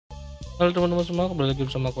Halo teman-teman semua, kembali lagi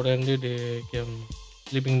bersama aku Randy di game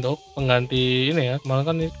Sleeping Dog, pengganti ini ya. Kemarin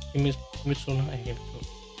kan Kimitsuna,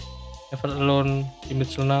 Never Alone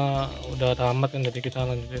Kimitsuna udah tamat kan, jadi kita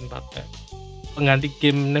lanjutin pakai pengganti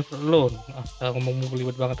game Never Alone. Astaga, ngomong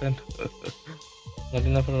belibet banget kan. Pengganti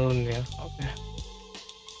Never Alone ya. Oke,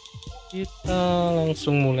 kita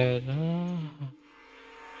langsung mulai aja.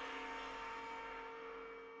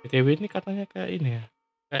 BTW ini katanya kayak ini ya,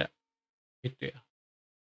 kayak gitu ya,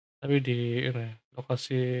 tapi di ini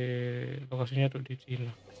lokasinya tuh di Cina.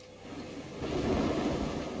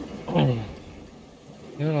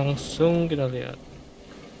 Ini langsung kita lihat.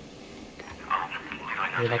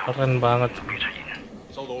 Gila, keren banget sih.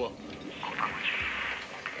 收到啦。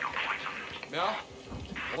咩啊？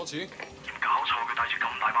好多錢？搞錯，佢帶住咁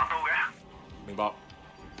大把刀嘅。明白。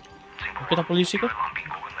 Kita polisi kah? 玩邊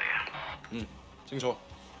個咁你啊？清楚。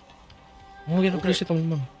 Oh, kita polisi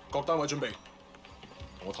teman-teman. 各單位準備，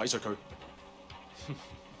我睇實佢。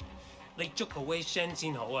你捉個 Wei Shen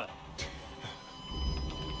先好啊！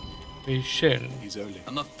 Vision. He's only.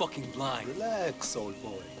 I'm not fucking blind。 Relax, old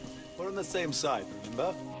boy. We're on the same side,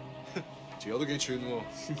 remember? 條友都幾串喎。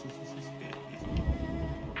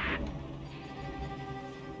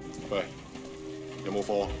喂，有冇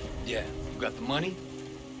貨？ Yeah, you got the money?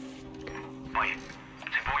 喂，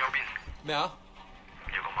情況有變，咩啊？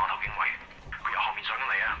有個碼頭警衛，佢由後面上緊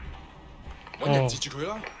嚟啊！揾人截住佢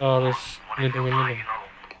啦！ Harus lindungin ini.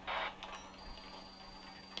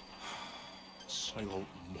 細路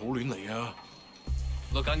唔好亂嚟啊！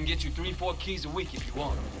 Look, I can get you 3-4 keys a week if you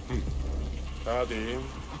want. 睇下點？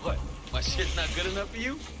 What? My shit's not good enough for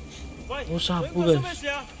you? Oh, sapu guys.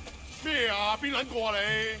 咩啊？邊撚個啊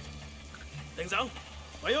你？停手！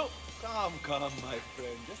喂喐！ Come, my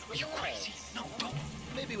friend. Just Are you relax. crazy? No, don't.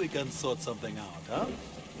 Maybe we can sort something out, huh?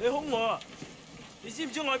 你兇我啊！你知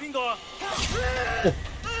唔知我係邊個啊？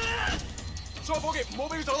所有伙計唔好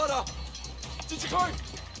俾佢走得啦！截住佢！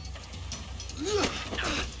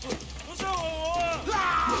 好傷害我啊！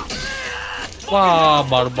 Wah,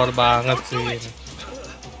 barbar banget sih.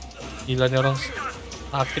 Gila nih orang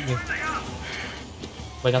sakit nih.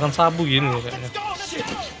 Banyakan sabu gini nih kayaknya.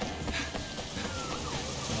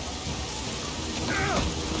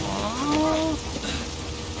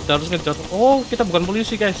 Kita harus ngejar. Oh, kita bukan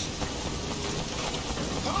polisi guys.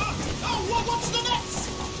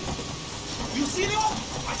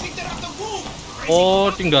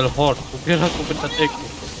 Oh, tinggal horde. Kukira aku pencet X.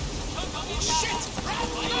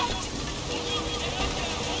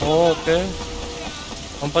 Oh, oke.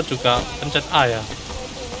 Lompat juga pencet A ya.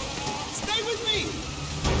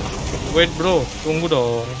 Wait bro, tunggu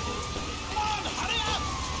dong.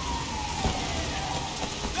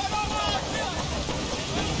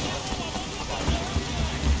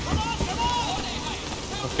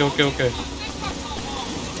 Oke.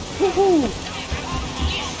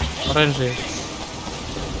 Keren sih.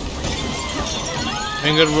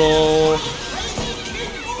 Minggir bro.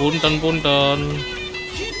 Punten.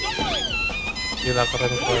 Gila, keren.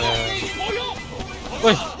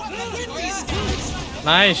 Wih,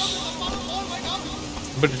 nice.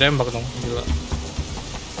 Berdembak dong, gila.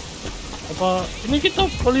 Apa ini kita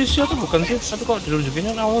polisi atau bukan sih? Tapi kok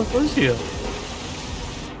dirunjukinnya awal polisi ya?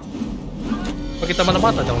 Apa kita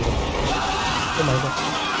mata-mata jangan? Oh my god.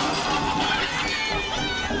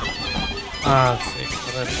 Asik,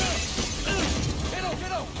 keren.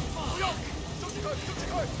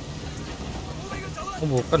 Oh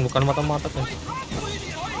bukan mata-mata kan.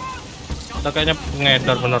 Kita kayaknya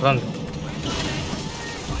pengedar beneran.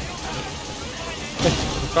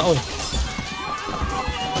 Buka oi.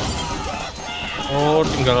 Oh,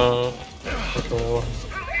 tinggal betul.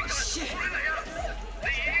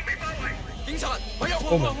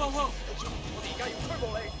 Oh my.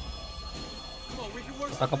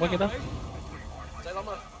 Tangkap apa kita? 唔使諗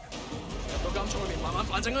啦，入到監倉裏面慢慢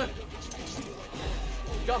反省啦。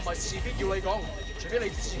而家唔係事必要你講，除非你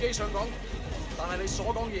自己想講，但係你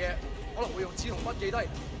所講嘅嘢可能會用紙同筆記低，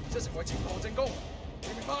即係成為呈堂證供，你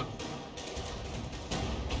明白？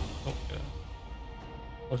 Oke.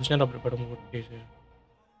 Harusnya dapat barang bukti sih.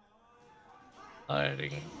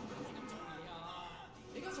 Tiring.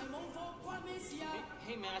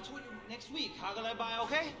 Hey man, I told you next week. 下個禮拜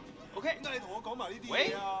OK? OK? 點解你同我講埋呢啲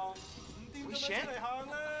喂嘢啊？唔掂 We 咁樣 shan't. 出嚟行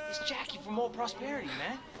啦！ It's Jackie from More Prosperity,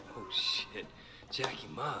 man. Oh shit.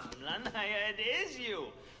 Jackie Ma. Lanaya, it is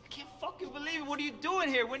you. I can't fucking believe it. What are you doing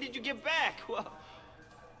here? When did you get back? Well,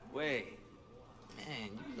 wait.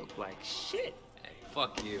 Man, you look like shit. Hey,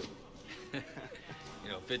 fuck you.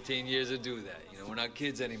 15 years to do that. We're not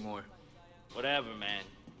kids anymore. Whatever, man.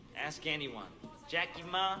 Ask anyone. Jackie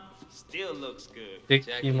Ma still looks good.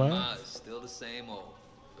 Jackie Jackie Ma. Ma is still the same old.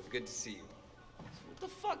 good to see you. What the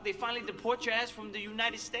fuck? They finally deport your ass from the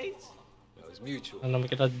United States? It was mutual. Nama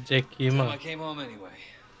kita Jackie So mah. I came home anyway.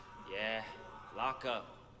 Yeah, lock up.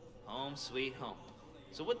 Home sweet home.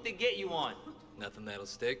 So what they get you on? Nothing that'll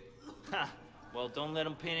stick. Ha! Well, don't let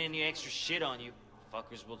them pin any extra shit on you.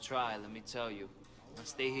 Fuckers will try, let me tell you.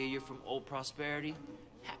 Once they hear you're from old prosperity,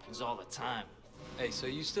 happens all the time. Hey, so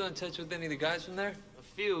you still in touch with any of the guys from there? A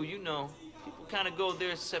few, you know. People kind of go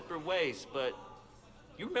their separate ways, but...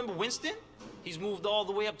 You remember Winston? He's moved all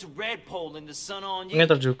the way up to Redpole in the sun on you.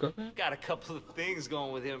 Ngeter juga. Got a couple of things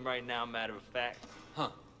going with him right now, matter of fact. Huh.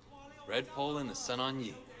 Red Pole and the sun on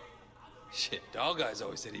ye. Shit, Dog Eyes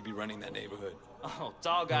always said he'd be running that neighborhood. Oh,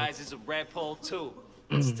 Dog Eyes is a Redpole too.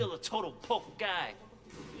 But still a total poke guy.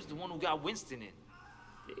 He was the one who got Winston in.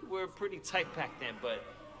 They were pretty tight back then, but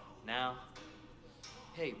now...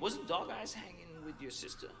 Hey, wasn't Dog Eyes hanging with your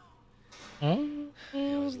sister?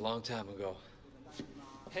 It was a long time ago.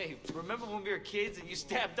 Hey, remember when we were kids and you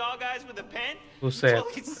stabbed Dog Eyes with a pen? Buset.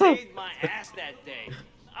 Totally saved my ass that day.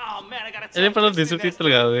 Oh man, I gotta tell Ini you, perlu Winston, disubtitle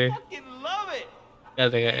that's- kali. I fucking love it.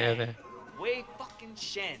 Kata. Way fucking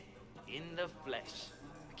Shen in the flesh.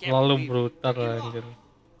 I can't Lalu believe it. brutal anjir.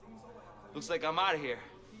 Looks like I'm out of here.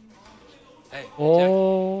 Hey,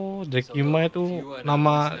 Oh, Jackie Ma itu you,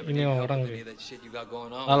 nama never ini need help orang with any deh. of that shit you got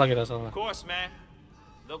going on. Salah kita salah. Of course, man.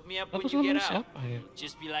 Look me up when Terus you lu get out. siapa ya?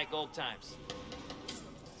 Just be like old times.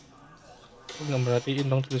 Lu nggak merhatiin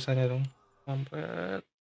dong tulisannya dong. Sampai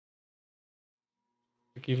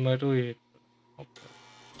gimana duit. Oke.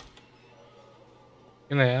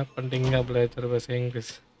 Ini ya pentingnya belajar bahasa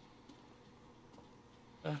Inggris.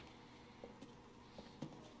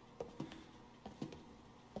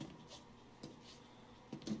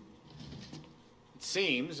 It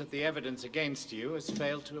seems that the evidence against you has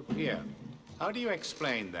failed to appear. How do you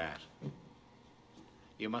explain that?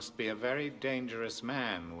 You must be a very dangerous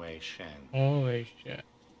man, Wei Shen. Oh shit.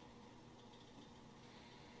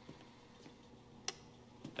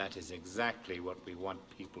 That is exactly what we want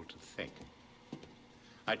people to think.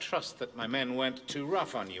 I trust that my men weren't too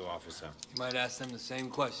rough on you, officer. You might ask them the same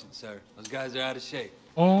question, sir. Those guys are out of shape.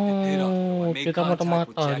 They paid off, though. I Oh, made kita contact with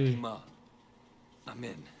mata-mata Jackie nih. Ma. I'm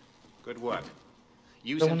in. Good work.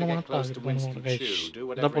 Use Kita him to get mata-mata close gitu to kan Winston guys. Chu. Do Kita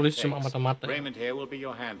whatever it polisi cuma takes. mata-mata. Raymond here will be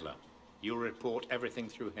your handler. You'll report everything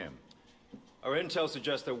through him. Our intel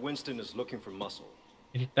suggests that Winston is looking for muscle.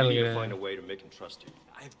 Intel We need to gitu. find a way to make him trust you.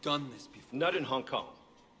 I've done this before. Not in Hong Kong.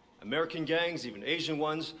 American gangs, even Asian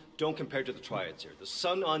ones, don't compare to the triads here. The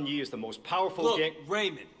Sun On Yi is the most powerful Look, gang.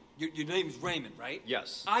 Raymond. Your name is Raymond, right?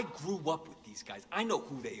 Yes. I grew up with these guys. I know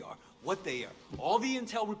who they are, what they are. All the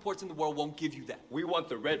intel reports in the world won't give you that. We want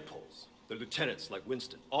the Red Poles, the lieutenants like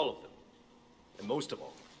Winston, all of them. And most of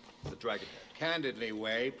all, the Dragonhead. Candidly,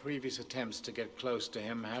 Wei, previous attempts to get close to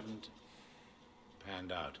him haven't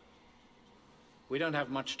panned out. We don't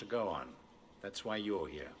have much to go on. That's why you're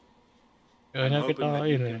here. I'm Kayaknya hoping kita that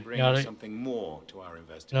you ini can bring nyari something more to our nyari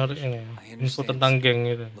investigation. ini I info understand. tentang geng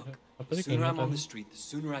gitu. Look, Apa the sih sooner geng I'm on tadi? the street, the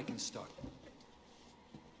sooner I can start.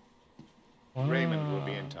 Raymond will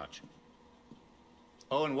be in touch.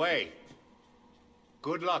 Oh, and Wei,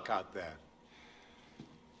 good luck out there.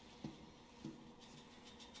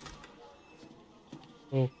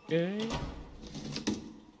 Oke.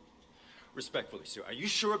 Respectfully, sir, are you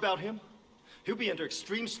sure about him? He'll be under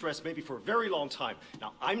extreme stress maybe for a very long time.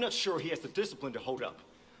 Now, I'm not sure he has the discipline to hold up.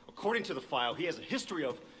 According to the file, he has a history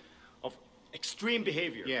of extreme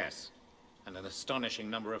behavior. Yes, and an astonishing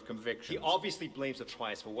number of convictions. He obviously blames the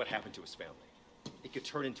triads for what happened to his family. It could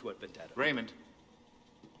turn into a vendetta. Raymond,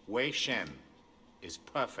 Wei Shen is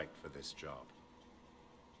perfect for this job.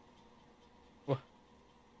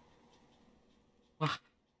 Wah.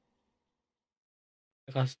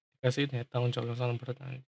 Dikasih ini ya, tanggung jawab yang sangat berat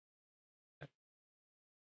nanti.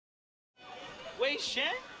 Wait,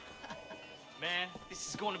 Shen? Man, this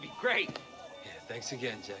is going to be great. Yeah, thanks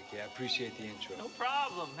again, Jackie. I appreciate the intro. No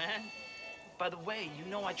problem, man. By the way, you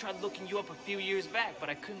know I tried looking you up a few years back, but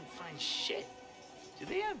I couldn't find shit. Do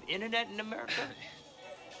they have internet in America?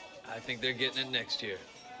 I think they're getting it next year.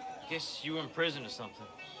 Guess you were in prison or something.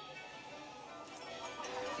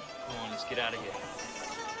 Come on, let's get out of here.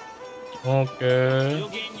 Oke.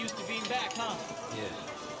 Still getting used to being back, huh? Yeah.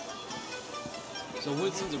 So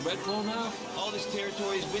Winston's a Red Pole now? All this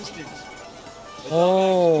territory is Winston's.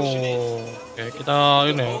 Oh, oke kita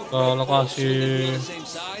ini ya, ke lokasi. Same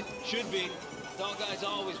side? Should be. Dog Guys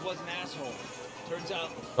always was an asshole. Turns out,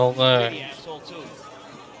 Oke. pretty asshole too.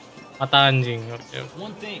 Mata anjing. Oke.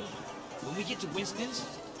 One thing, when we get to Winston's,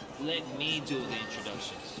 let me do the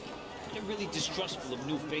introductions. They're really distrustful of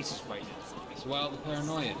new faces right now. That's wild and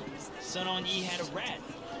paranoia. Sun On Yi had a rat.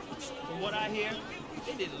 From what I hear,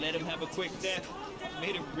 they didn't let him have a quick death.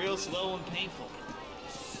 Made it real slow and painful.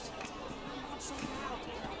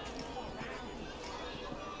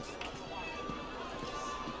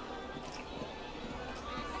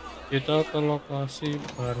 Kita ke lokasi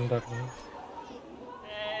bandar nih.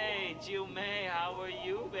 Hey, Jiu-Mei, how are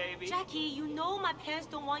you, baby? Jackie, you know my parents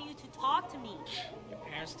don't want you to talk to me. Your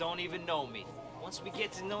parents don't even know me. Once we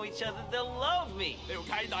get to know each other, they'll love me. 你條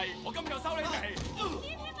契弟，我今日收你皮。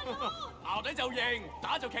淆底就認，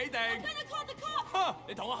打就企定。哼，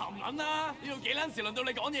你同我含撚啦！呢度幾撚時輪到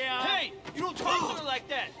你講嘢啊 Hey, you don't talk to her like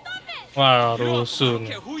that. Wah, rusun.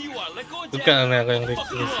 I don't care who you are, let go of Suka nih aku yang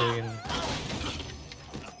dikasihin.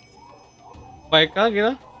 Baiklah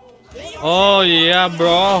kita. Oh iya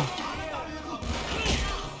bro,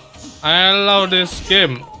 I love this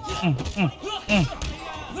game.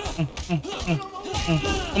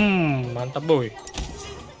 Mantap boy.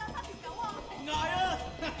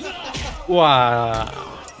 Wah.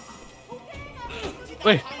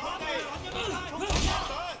 Weh.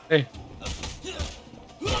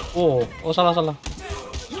 Oh salah.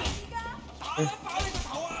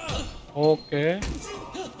 Oke.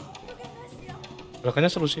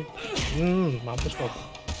 Gerakannya seru sih. Mampus kok.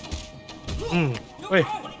 Weh.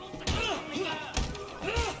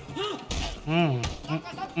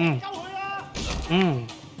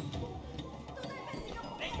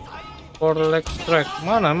 For leg strike.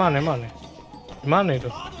 Mana itu?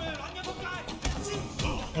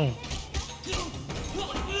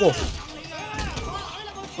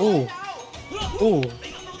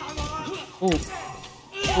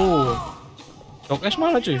 Dok es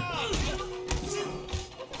mana cuy?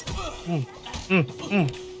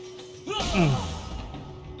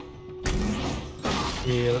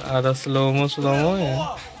 Gila, ada slow-mo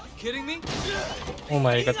ya. Kidding me? Oh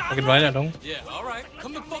my god, makin banyak dong. Yeah, alright.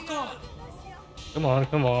 Come the fuck on.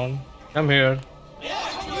 Come on. Come here.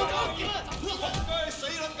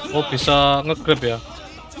 Oh, bisa nge-grab ya.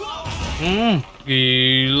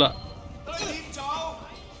 Gila.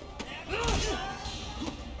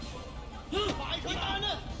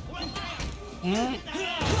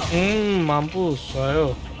 Mampus,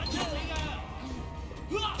 ayo.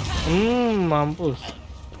 Mampus.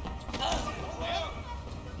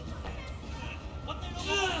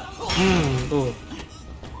 Tuh.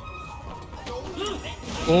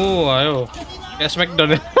 Ayo. Kayak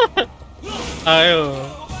Smackdown ya. Ayo.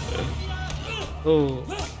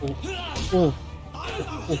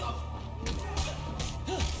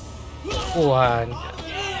 Anjir.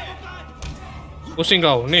 Pusing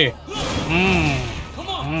kau nih.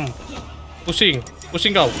 Pusing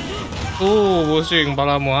kau. Pusing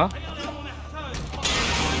palamu ah.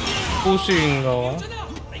 Pusing kau ah.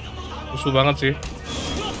 Musuh banget sih.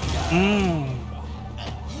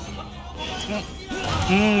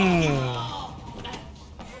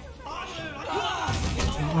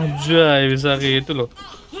 Aja bisa kayak gitu loh.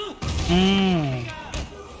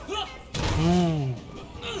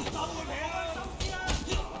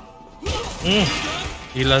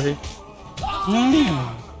 Gila sih.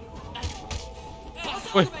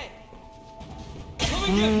 Woi.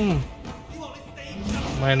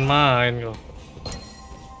 Main-main kok.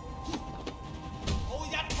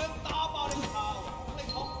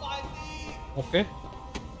 Oke.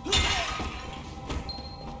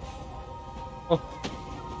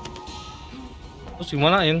 Terus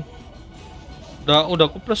gimanain? Udah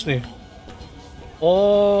aku plus nih.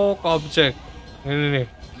 Ke objek. Ini nih.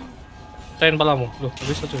 Cain palamu. Loh,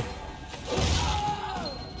 bisa cuy.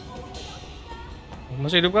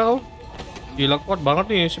 Masih hidup kau? Gila kuat banget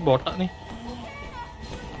nih si botak nih.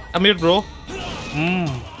 Amir bro.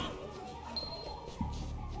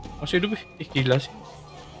 Masih hidup ih. Gila sih.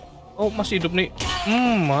 Oh masih hidup nih.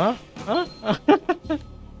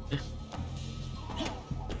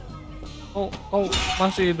 Oh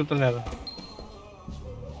masih hidup ternyata.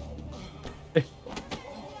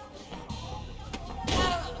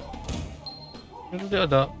 Ini dia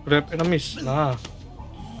ada grab enemies. Nah.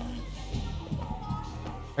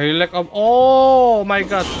 Highlight up. Oh my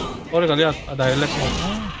god. Udah lihat ada highlight.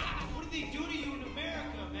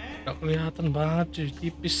 Gak kelihatan banget cuy,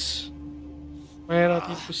 tipis. Merah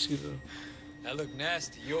tipis gitu. That look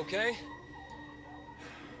nasty. You okay?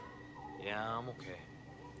 Yeah, I'm okay.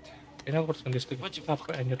 Ini aku harus ganti stick.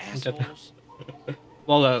 Capek anjir pencetnya.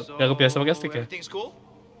 Wow, gak kebiasa pakai stick ya? Everything's cool?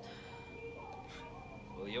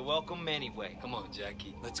 Well, you're welcome anyway. Come on,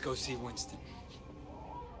 Jackie. Let's go see Winston.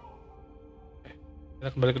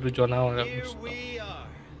 Kita kembali ke tujuan awal ya. Here we are.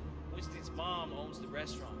 Winston's mom owns the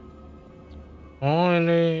restaurant. Oh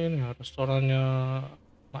ini restorannya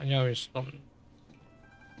maknya Winston.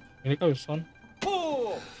 Ini kan Winston.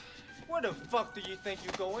 Where the fuck do you think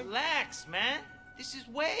you're going? Relax, man. This is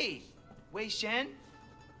Wei. Wei Shen.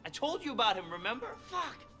 I told you about him, remember?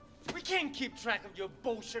 Fuck! We can't keep track of your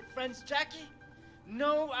bullshit friends, Jackie.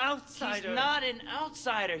 No outsider. He's not an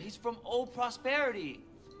outsider. He's from old prosperity.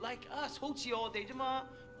 Like us. Hochi all day.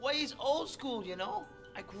 Wei's old school, you know?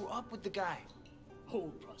 I grew up with the guy.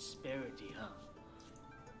 Old prosperity, huh?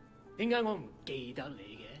 點解我唔記得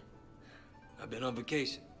你嘅? I've been on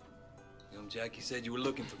vacation. Jackie said you were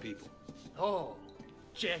looking for people. Oh,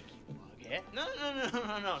 Jackie, okay? No.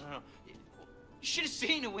 You should have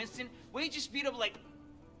seen it, Winston. Wei just beat up like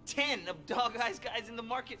 10 of Dog Eyes guys in the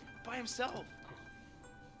market by himself.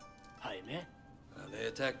 Hi, man. They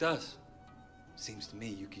attacked us. Seems to me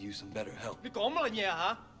you could use some better help. 你講乜嘢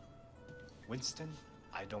啊? Winston,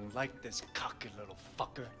 I don't like this cocky little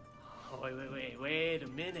fucker. Wait a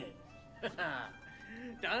minute.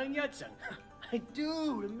 等一陣, I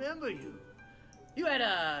do remember you. You had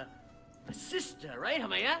a sister, right? 係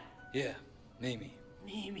咪啊? Yeah, Mimi.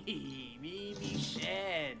 Mimi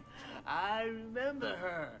Shen. I remember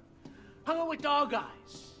her. Hung out with Dog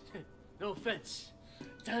Eyes. No offense.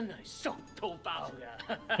 真係熟到爆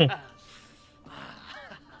㗎.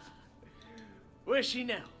 Where's she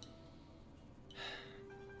now?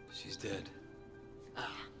 She's dead.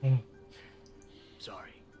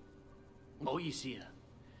 Sorry. 唔好意思啊.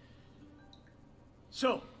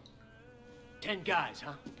 So, 10 guys,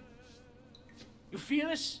 huh? You feel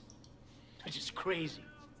us? That's just crazy.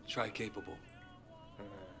 Try capable.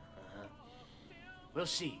 We'll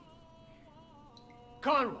see.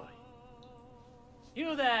 Conroy, you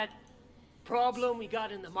know that problem we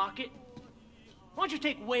got in the market? Why don't you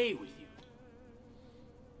take Wei with you?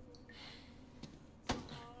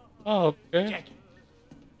 Oh, okay. Jackie,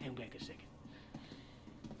 hang back a second.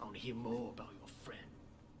 I want to hear more about your friend.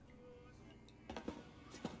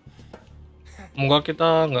 Semoga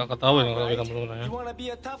kita nggak ketahuan kalau kita menurut ya. You wanna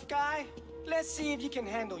be a tough guy? Let's see if you can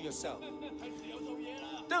handle yourself.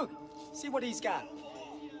 Dude, see what he's got.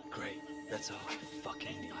 Great. That's all I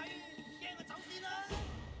fucking need.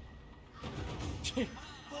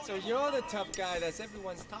 So you're the tough guy that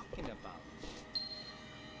everyone's talking about.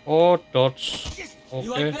 Oh, dots.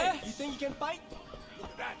 You Okay. like that? You think you can fight?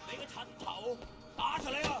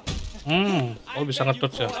 Oh bisa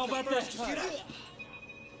nge-dodge ya.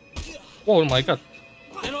 Oh my god.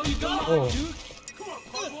 Oh.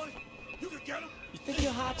 You think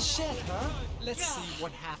you're hot shit, huh? Let's see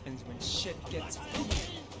what happens when shit gets real.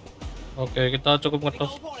 Oke, kita cukup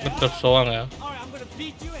nge-dodge doang ya. Alright, I'm gonna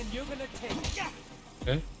beat you and you're gonna take.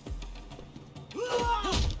 Oke.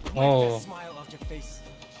 Wipe Oh. that smile off your face.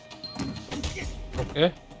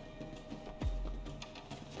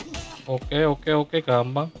 Oke,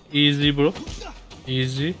 gampang. Easy, bro.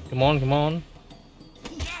 Easy. Come on.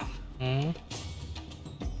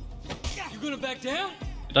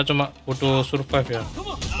 Kita cuma butuh survive ya.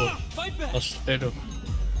 Tuh, stay tuh.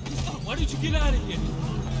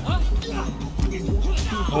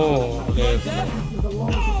 Oh, oke.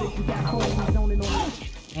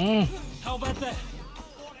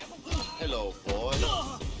 Hello, boy.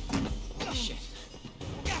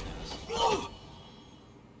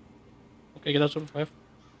 Oke, kita survive.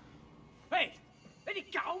 Hey,你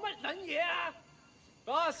搞乜撚嘢啊?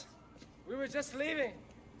 Boss, we were just leaving.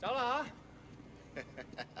 走啦, huh?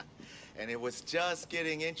 And it was just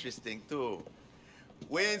getting interesting, too.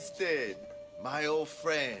 Winston, my old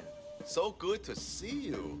friend. So good to see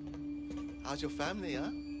you. How's your family, huh?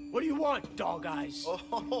 What do you want, Dog Eyes?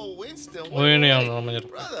 Oh, Winston. Oh, ini yang namanya.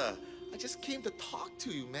 Brother, I just came to talk to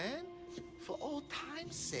you, man. For old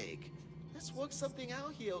time's sake. Let's work something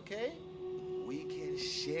out here, okay? We can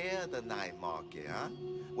share the night market, huh?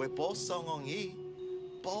 We're both Songong-yi,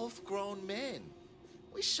 both grown men.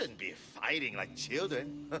 We shouldn't be fighting like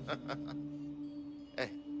children.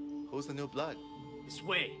 Hey, who's the new blood? It's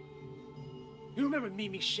Wei. You remember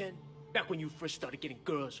Mimi Shen? Back when you first started getting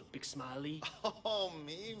girls with Big Smiley? Oh,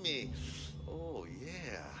 Mimi. Oh,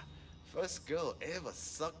 yeah. First girl ever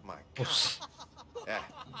sucked my cock. Yeah,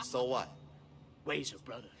 so what? Wei's her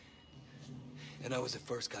brother. And I was the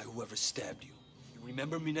first guy who ever stabbed you. You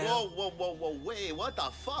remember me now? Whoa, Wei, what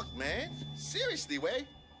the fuck, man? Seriously, Wei?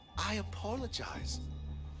 I apologize.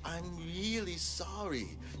 I'm really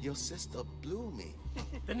sorry your sister blew me.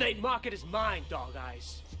 The night market is mine, Dog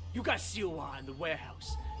Eyes. You got Siwa in the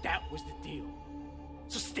warehouse. That was the deal.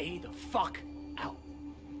 So stay the fuck out.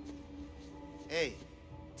 Hey,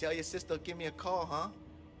 tell your sister give me a call, huh?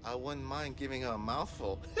 I wouldn't mind giving her a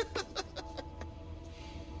mouthful.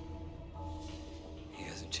 He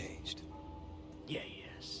hasn't changed. Yeah, he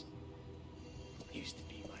has. He used to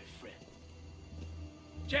be my friend.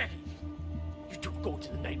 Jackie, you two go to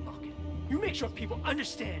the night market. make sure people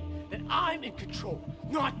understand that I'm in control,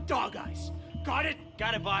 not dog eyes. Got it?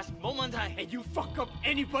 Got it, boss. Momentai. And you fuck up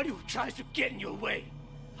anybody who tries to get in your way.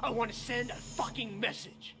 I want to send a fucking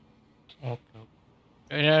message. Oke.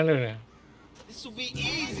 Kayaknya ini nih. This will be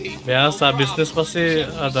easy. Biasa bisnis pasti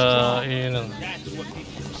ada ini.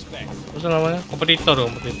 Apa namanya? Kompetitor.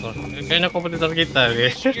 Kayaknya kompetitor kita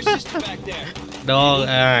nih. Dog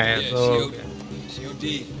eyes. COD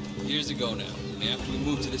years ago now. After we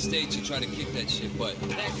moved to the States, you tried to kick that shit, but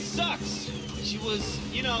That sucks. She was,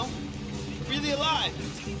 you know, really alive.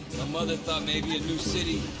 my mother thought maybe a new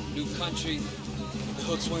city, new country. The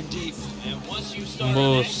hooks weren't deep. And once you started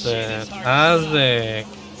Buset, asik.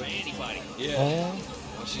 for anybody. Yeah. Oh,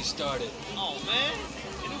 Once she started. Oh man,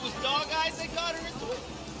 and it was dog eyes that got her into it.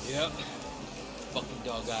 Yep. Fucking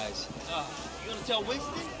dog eyes. You gonna tell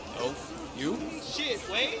Winston? Oh, you? Shit,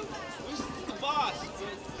 Wade. Winston's the boss.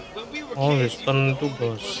 When we were oh, kids, Winston tuh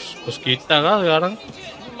bos kita kan sekarang.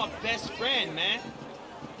 you were my best friend, man.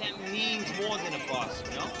 That means more than a boss,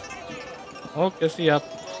 you know? Oke, siap.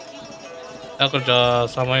 Kita kerja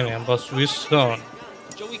sama ini, bos Winston.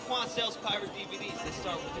 Joey Kwan sells pirate DVDs. Let's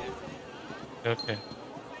start with him. Oke.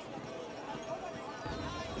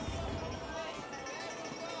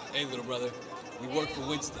 Hey, little brother. We work for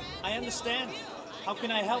Winston. I understand. How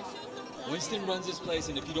can I help? Winston runs this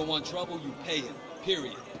place, and if you don't want trouble, you pay him.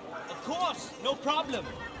 Period. Of course, no problem.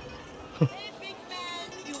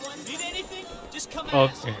 Need anything? Just come and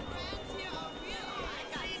ask. Oke.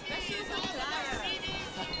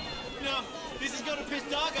 No, this is gonna piss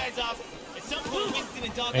dog eyes off. At some point, Winston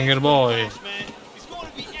and dog Minggir eyes boy. clash, man. It's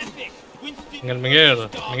gonna be epic. Winston Minggir.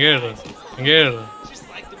 just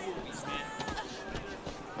like the movies, man.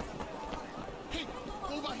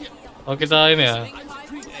 Oh, kita ini ya.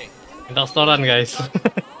 Minta setoran, guys.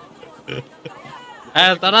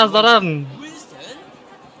 Setoran. Winston?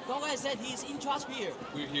 Dog Eye said he's in charge here.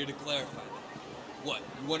 We're here to clarify. What?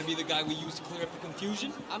 You want to be the guy we use to clear up the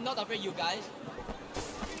confusion? I'm not afraid, you guys.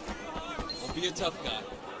 Don't be a tough guy.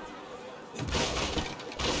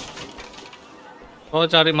 Kau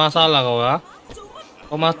cari masalah kau ya?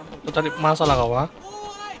 Kau cari masalah kau ya?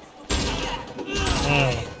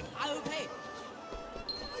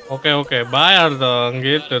 Oke, bayar dong,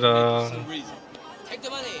 gitu dong. Take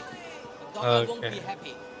the money. Dog Eye won't be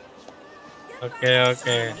happy.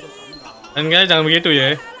 Oke. Dan guys, jangan begitu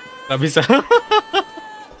ya. Gak bisa.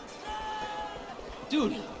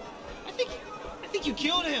 Dude, I think you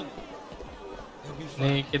killed him.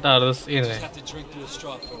 Nih kita harus ini Just have to drink through a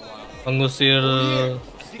straw for a while. mengusir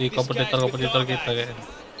si kompetitor kita kayaknya.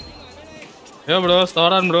 Ya bro,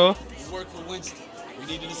 setoran bro. We work for Winston. We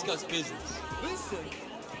need to discuss business. Winston?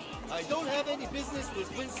 I don't have any business with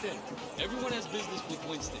Winston. Everyone has business with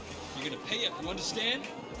Winston. You're gonna pay up, you understand?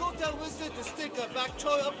 Go tell Winston to stick a back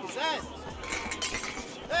toy up his ass.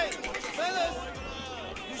 Hey, fellas!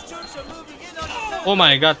 These jerks are moving in on the Oh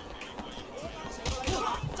my god.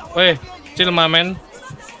 Weh, chill my man.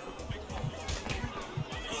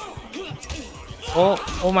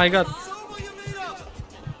 Oh my god.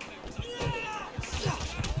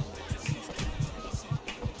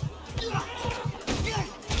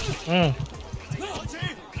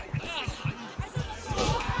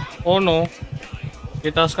 Oh no.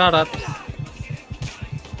 Kita sekarat.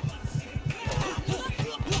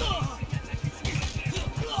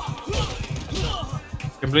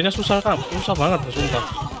 Gameplaynya susah banget, sumpah.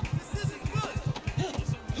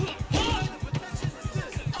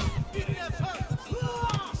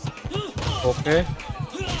 Oke,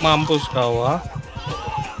 mampus kau ah.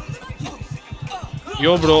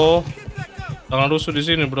 Yo bro, jangan rusuh di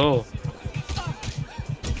sini bro.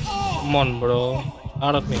 Come on bro,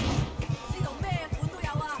 harap nih.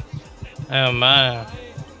 Man,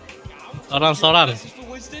 setoran.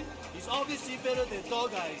 He's obviously better than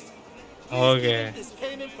Dog Eyes. Oke. This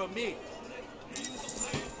payment from me.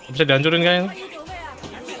 Bisa dihancurin kan?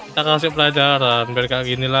 Kita kasih pelajaran biar kayak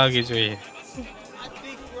gini lagi cuy.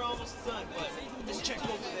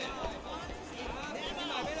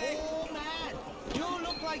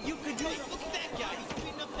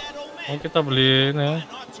 Oh kita beli ini ya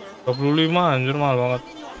 25 anjir, mahal banget.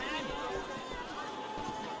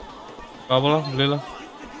 Gak apa lah, belilah.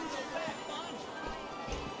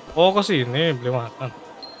 Oh kesini beli makan.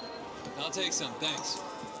 I'll take some, thanks.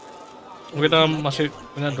 Kita masih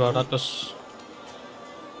punya 200.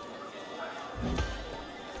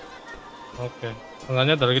 Oke,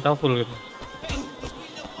 enggaknya dari kita full gitu.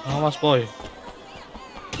 Awas boy,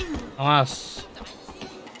 awas.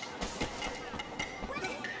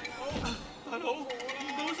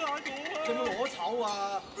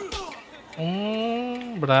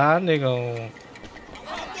 Berani kau.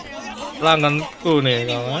 pelangganku nih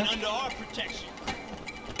kawan.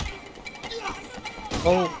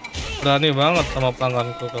 Kau berani banget sama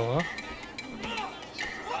pelangganku kawan.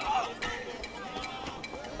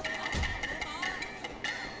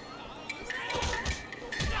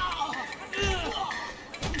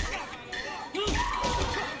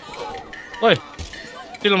 Woi,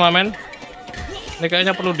 chill mamen. Ini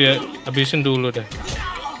kayaknya perlu dia habisin dulu deh.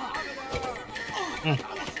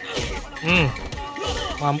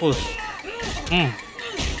 Mampus.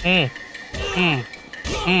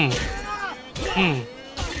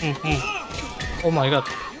 Oh my god.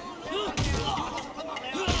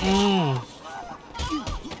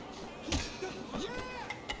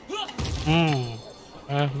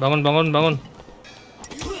 Bangun.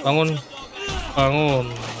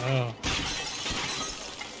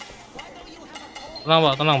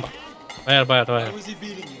 Tenang pak. Bayar. How was he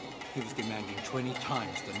beating you? He was demanding 20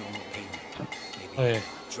 times the normal payment. Maybe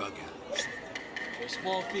drug addicts. For a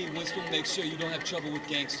small fee, Winston will make sure you don't have trouble with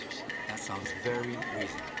gangsters. That sounds very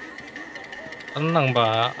reasonable. Tenang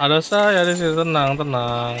pak, ada saya di sini.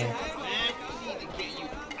 Tenang.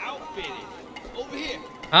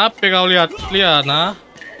 Apa kau lihat nah?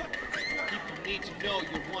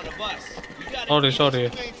 Sorry.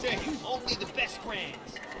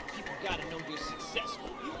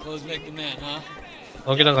 Clothes make the man, huh?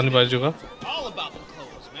 Oh, kita ganti baju kah?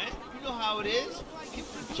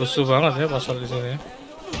 Susu banget ya pasar di sini.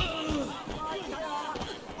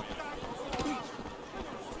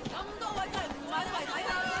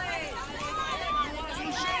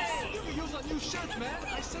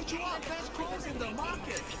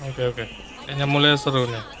 Oke. Kayaknya mulai seru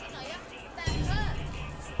nih.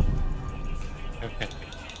 Oke.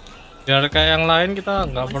 Biar kayak yang lain kita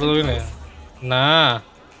nggak perlu ini ya. Nah.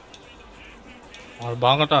 Mahal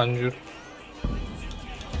banget anjir.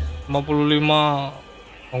 55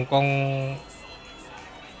 Hongkong.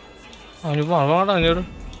 Anjir mahal banget anjir.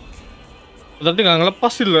 Tadi nggak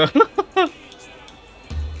ngelepas sih lah.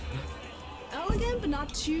 Elegant but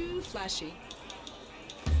not too flashy.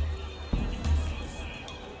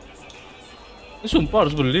 Ini sumpah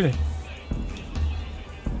harus beli nih.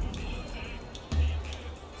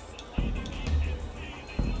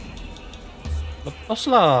 Lepas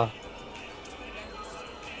lah.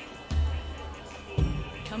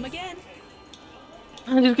 Come again.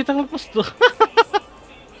 Anjir kita lepas tuh.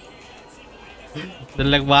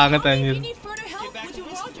 Jelek banget anjir.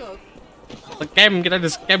 Scam, kita di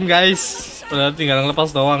scam guys. Padahal tinggal ngelepas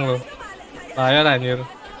doang loh. Bayar anjir.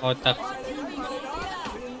 Kocak.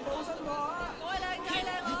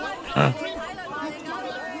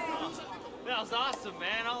 That was awesome,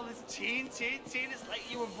 man. All this teen. It's like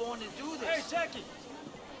you were born to do this. Hey, Jackie!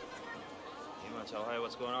 You want to tell her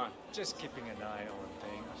what's going on? Just keeping an eye on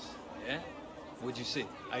things. Yeah? What'd you see?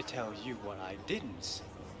 I tell you what I didn't see.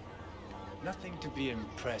 Nothing to be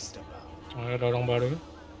impressed about. Ada orang baru.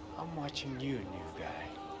 I'm watching you, new guy.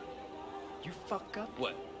 You fuck up?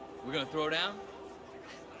 What? We're gonna throw down?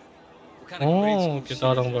 What kind of grade school shit kita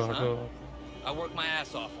orang is this, baru. huh? I work my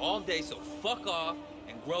ass off all day, so fuck off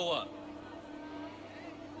and grow up.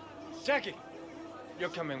 Jackie,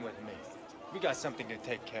 you're coming with me. We got something to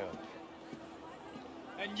take care of.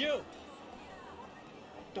 And you,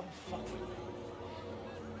 don't fuck with me.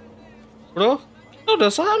 Bro, kita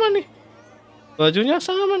udah sama nih. Bajunya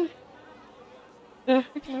sama nih.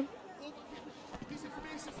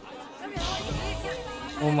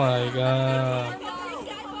 Oh my god.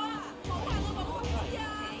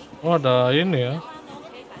 Oh ada ini ya.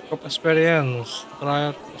 Top experience,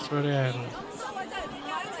 trial experience.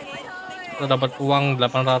 Kita dapat uang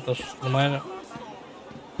 800, lumayan.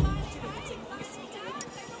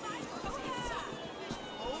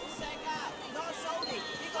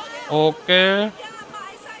 Oke.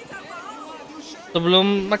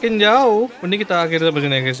 Sebelum makin jauh, mending kita akhiri sampai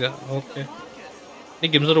sini ya guys ya. Oke. Ini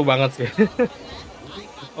game seru banget sih.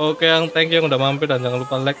 Oke, yang thank you yang udah mampir dan jangan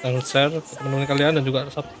lupa like dan share ke teman-teman kalian dan juga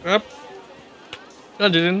subscribe.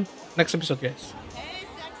 Lanjutin next episode guys.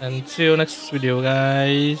 And see you next video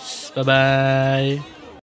guys. Bye bye.